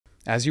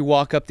As you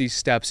walk up these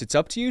steps, it's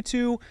up to you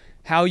two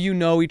how you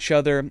know each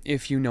other,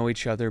 if you know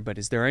each other, but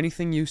is there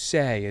anything you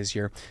say as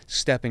you're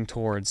stepping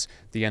towards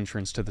the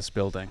entrance to this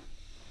building?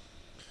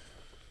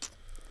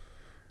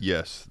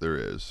 Yes, there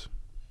is.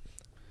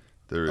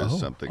 There is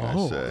something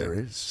I say. There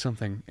is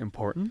something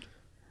important?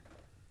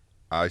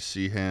 I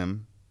see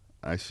him.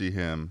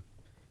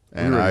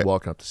 And we're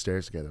walking up the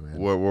stairs together, man.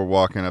 We're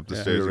walking up the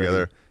stairs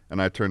together,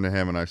 and I turn to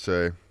him and I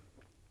say,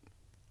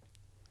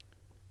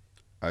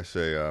 was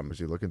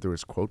he looking through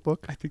his quote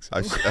book? I think so.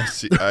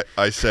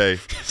 I say,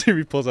 See if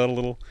he pulls out a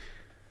little.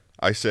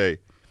 I say,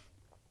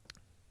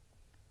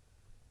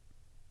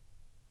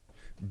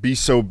 be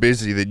so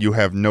busy that you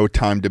have no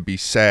time to be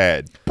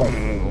sad.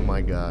 Boom. Oh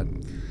my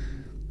God.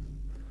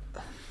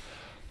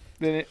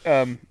 Then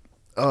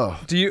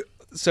do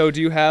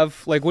you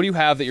have, like, what do you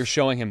have that you're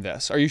showing him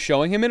this? Are you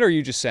showing him it, or are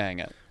you just saying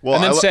it? Well,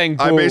 and then saying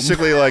boom. I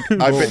basically, like,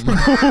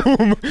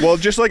 well,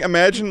 just, like,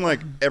 imagine, like,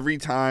 every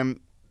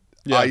time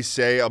I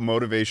say a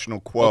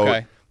motivational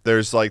quote,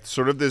 there's, like,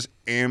 sort of this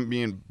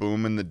ambient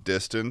boom in the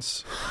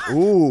distance.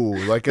 Ooh,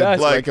 like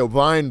a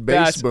Vine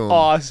bass boom. That's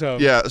awesome.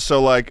 Yeah,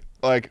 so, like,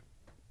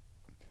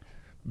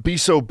 be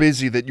so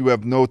busy that you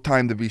have no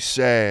time to be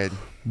sad.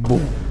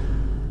 Boom.